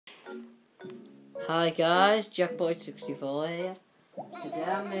Hi guys, Jackboy64 here. Today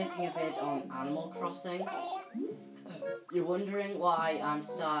I'm making a vid on Animal Crossing. You're wondering why I'm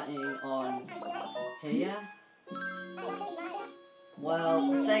starting on here?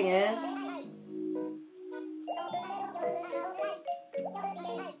 Well, the thing is,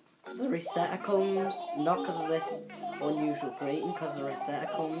 because the resetter comes, not because of this unusual greeting, because the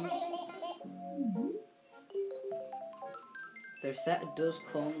resetter comes. The resetter does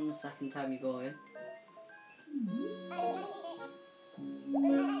come the second time you go in.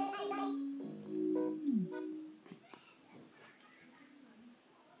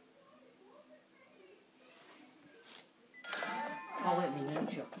 Oh wait, my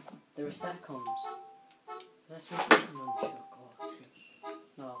nunchuck. The reset comes. Is that supposed to be the nunchuck? Oh shoot.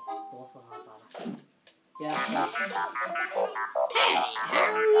 No, both of them are bad. Yeah, Hey,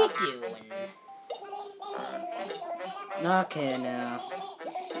 how are you doing? okay now.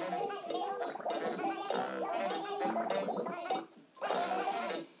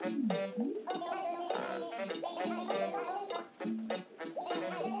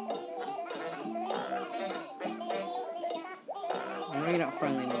 I'm really not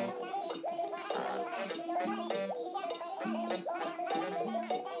friendly now.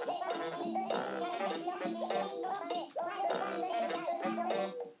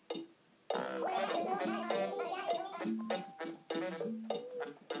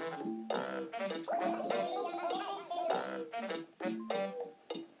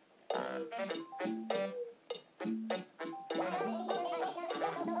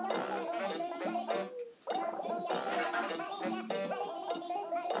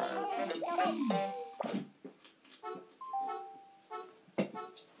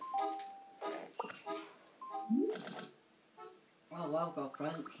 Oh wow, I've got a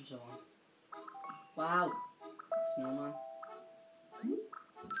present for someone. Wow. Snowman.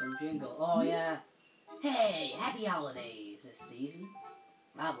 Some jingle. Oh yeah. Hey, happy holidays this season.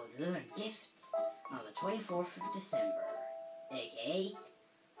 I will deliver gifts on the 24th of December, aka,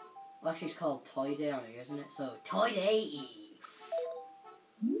 Well, actually it's called Toy Day on here, isn't it? So, Toy Day Eve.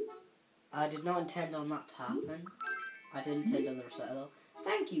 I did not intend on that to happen. I did intend on the resetter though.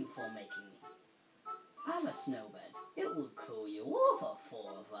 Thank you for making me. I have a snowbed. It will cool you over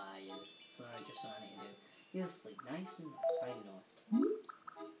for a while. So just what I need to do. You'll sleep nice and I know it.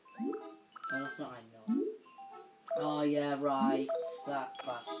 Oh, that's not I know it. Oh yeah, right. That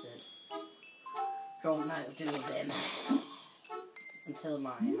bastard. Don't know what to do with him. Until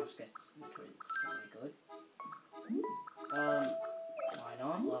my house gets instantly good. Why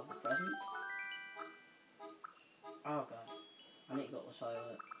not? We'll have the present. Oh god. I need to go to the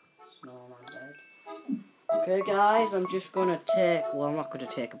toilet. Snowman bed. Okay guys, I'm just gonna take, well I'm not gonna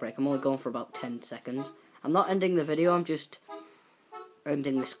take a break, I'm only going for about 10 seconds. I'm not ending the video, I'm just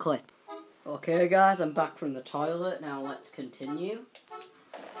ending this clip. Okay guys, I'm back from the toilet, now let's continue.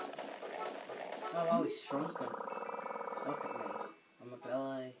 Oh wow, he's shrunken. Look at me. I'm a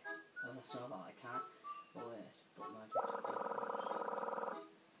belly. Oh, that's not bad, I can't. Oh wait, but magic.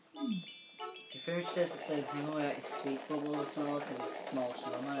 If you says it says no way it's sweet bubble as well, because it's a small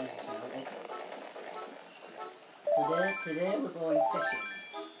snowman, it's melted. So today we're going fishing.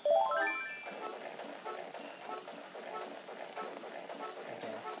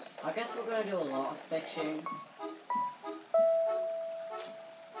 I guess we're going to do a lot of fishing.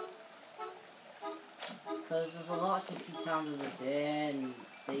 Because there's a lot of different times of the day and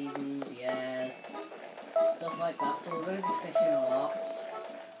seasons, years, stuff like that. So we're going to be fishing a lot.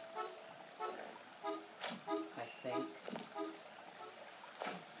 I think.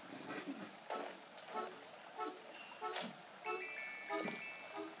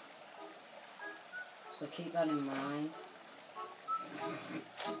 So keep that in mind.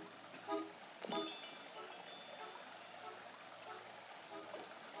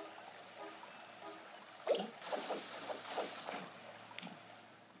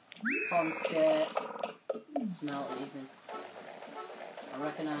 Pond skate. Smell it even. I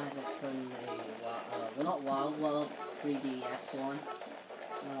recognise it from the, well not Wild World 3DS one.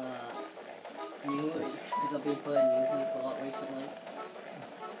 New, because I've been playing New Leaf a lot recently.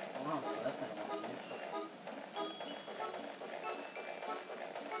 Wow, perfect.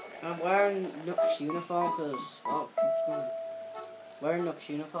 I'm wearing Nook's uniform because, well, wearing Nook's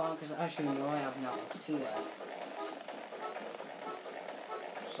uniform because as you know I have nothing to wear.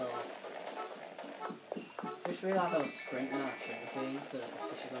 So, just realised I was sprinting and I shouldn't be because the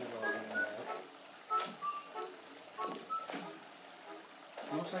fish are going to go running away.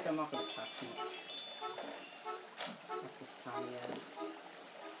 Looks like I'm not going to catch much at this time yet.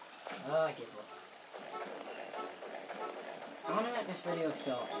 Oh, I give up. I want to make this video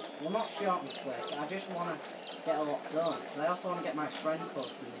short. Well, not short and quick. I just want to get a lot done. Because I also want to get my friend code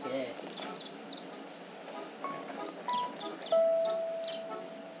from the gate.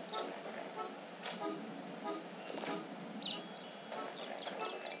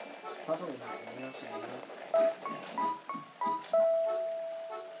 Probably not me or something.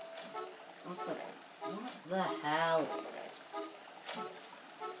 What the hell?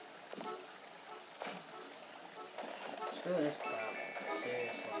 Screw this crap.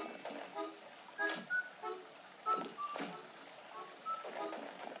 Seriously.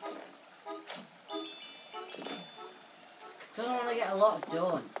 I don't want to get a lot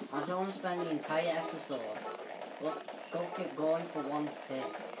done. I don't want to spend the entire episode. Look, go keep going for one thing.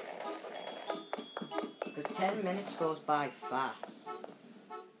 Because 10 minutes goes by fast.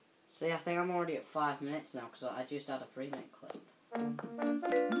 See, I think I'm already at 5 minutes now because I just had a 3-minute clip.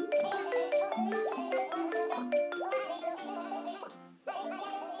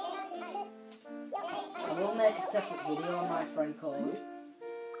 I will make a separate video on my friend code.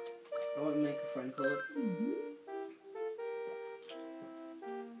 I want to make a friend code.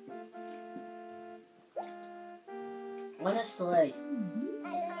 Honestly.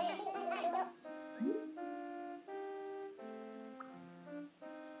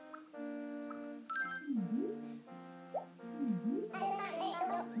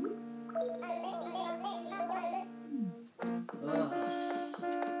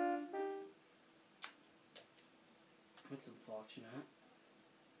 That's unfortunate.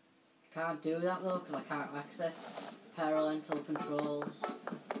 Can't do that though because I can't access parental controls.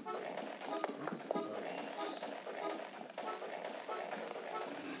 That sucks.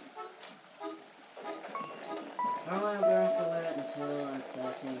 Apparently I'm going to have to wait until I'm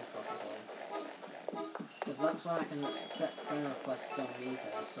 13 probably. Because that's when I can accept friend requests on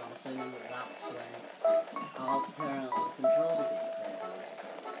Reverse, so I'm assuming that that's when our parental controls will be disabled.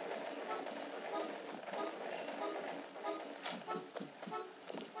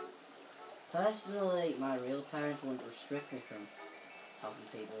 Personally, my real parents wouldn't restrict me from having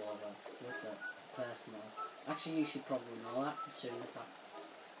people over with their personal. Actually, you should probably know that, considering the fact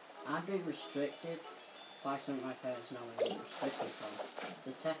I'd be restricted by something my parents normally wouldn't restrict me from. So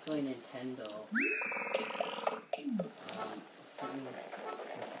it's technically Nintendo.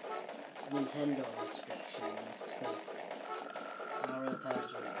 Nintendo restrictions, because my real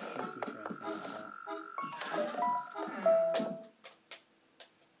parents wouldn't restrict me from anything like that.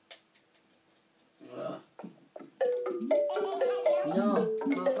 No! Oh,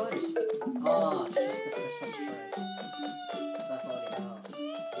 good. Oh, it's just the Christmas tree. That's all you got.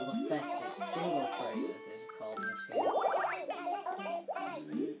 Or the festive jingle tree, as it's called in this game.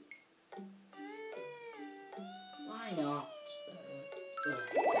 Why not?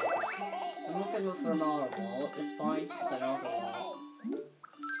 I'm looking for another wall at this point, because I don't have a wall.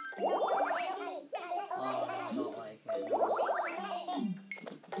 Oh, I don't like it. No.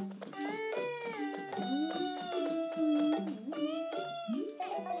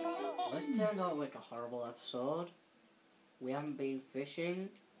 This turned out like a horrible episode. We haven't been fishing.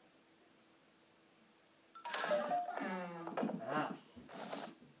 Ah.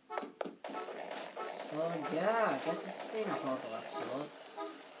 So yeah, I guess it's been a horrible episode.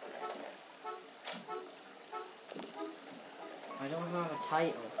 I don't have a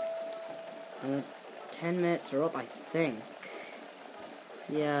title. 10 minutes are up, I think.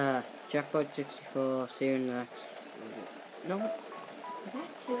 Yeah, Jackpot64, see you next. No, was that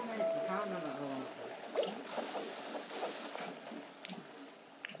 2 minutes? I can't remember how long it was.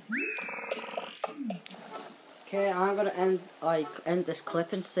 Okay, I'm gonna end this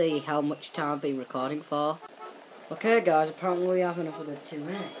clip and see how much time I've been recording for. Okay guys, apparently we have enough of the 2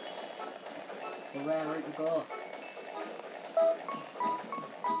 minutes. We're ready to go.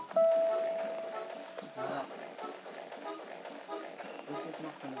 This is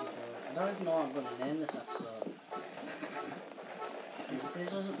not gonna be good. I don't even know what I'm gonna name this episode. This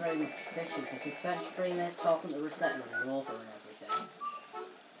wasn't very much fishing because we spent 3 minutes talking to the resetter and rover and everything.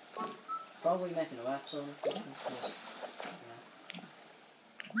 Probably making an episode of fishing because,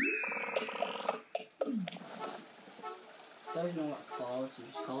 don't even know what to call this, so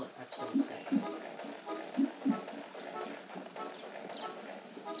just call it episode 6.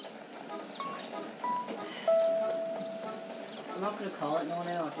 I'm not going to call it No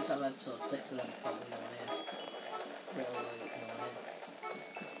Name, I'll just have episode 6 and then probably No Name. Really No Name.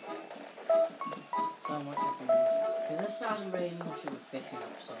 So much I can use. Because this hasn't really much of a fishing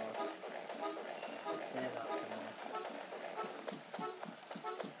episode. Let's say that for now.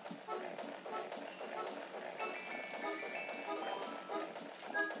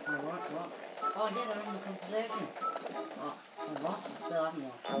 Oh, what? Oh yeah, they're having a conversation. Oh.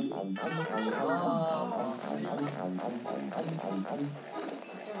 Oh, really?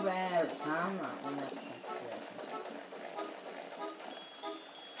 It's a rare time that we never conversation.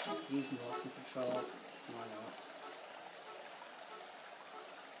 Use motion control. Why not?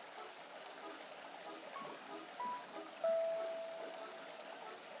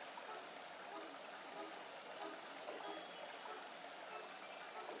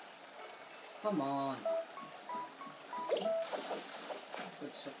 Come on.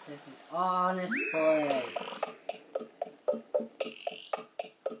 Good substitution. Honestly.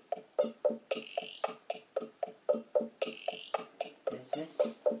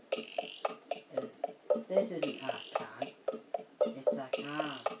 This isn't a can. It's a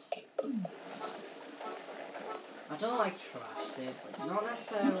can't. I don't like trash, seriously. Not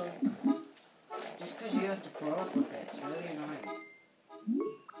necessarily. Just because you have to put up with it. It's really annoying.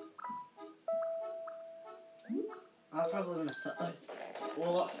 I'm probably going to sell it.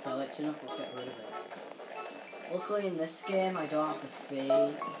 Well, not sell it, you know, we'll get rid of it. Luckily in this game, I don't have the free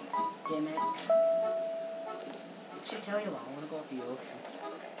gimmick. Actually, tell you what, I want to go to the ocean.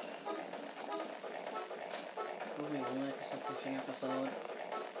 Probably will make a fishing episode.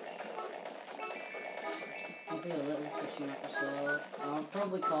 It'll be a little fishing episode. I'll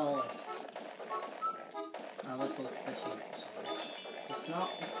probably call it a little fishing episode. It's not,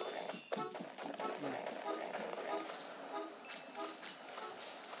 it's... yeah.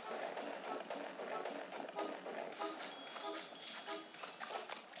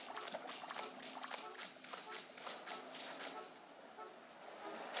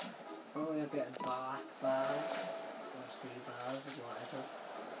 Probably I'll get black bars, or sea bars, or whatever.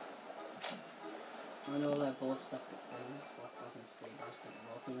 I know they're both separate things, black bars and sea bars, but they're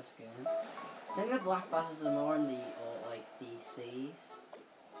both in this game. I think the black bars are more in the, like, the seas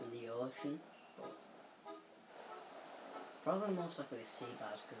than the ocean. But probably most likely sea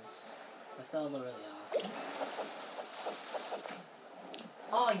bars, because that's all there really are.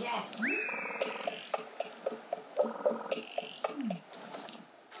 Oh, yes!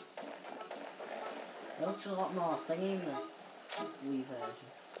 It looks a lot more thingy in the Wii version.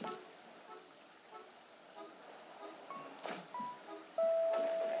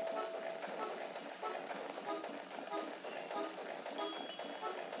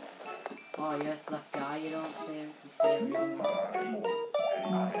 Oh yes, that guy you don't see him, you see everyone.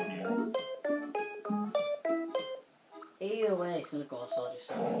 Either way, it's gonna go Soldier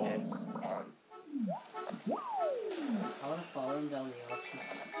Circuit. I wanna follow him down the ocean.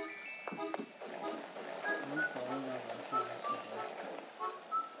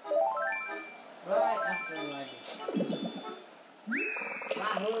 Right after riding.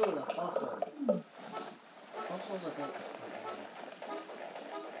 Wahoo, a fossil. Fossils are good.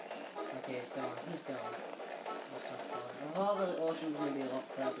 Okay, he's gone. He's gone. I thought the ocean's going to be a lot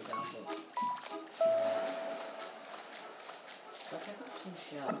further down, but... So I pick up some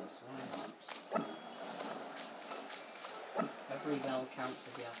shells, why not? Every bell counts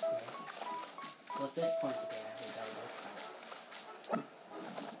if you ask me. Well, at this point again, every bell does count.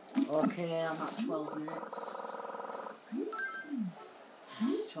 Okay, I'm at 12 minutes.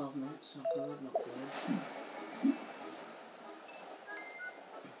 12 minutes, not good, not good.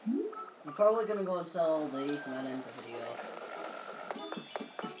 I'm probably going to go and sell all these and then end the video.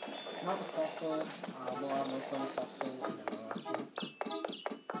 Not the fossil, although I will sell the fossil in another episode.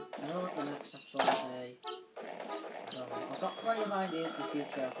 I don't know what the next episode will be. I don't know. I've got plenty of ideas for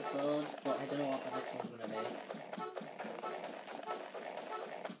future episodes, but I don't know what the next one's going to be.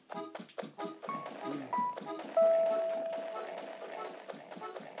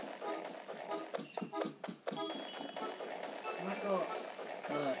 I might go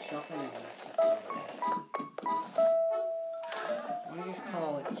shopping in the next episode. I want to just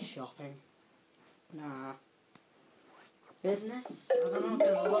call it shopping. Nah. Business? I don't know,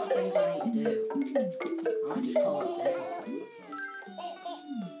 there's a lot of things I need to do. I might just call it business.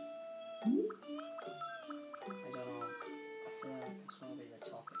 I don't know. I feel like this will be the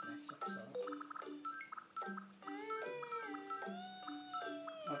topic next episode.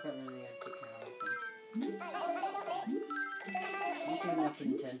 I've got really empty can open. Something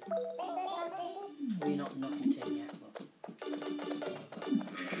Nookington. We're not Nookington yet, but...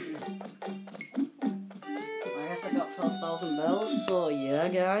 I guess I got 12,000 bells, so yeah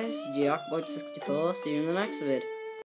guys, Jackboy64, see you in the next vid.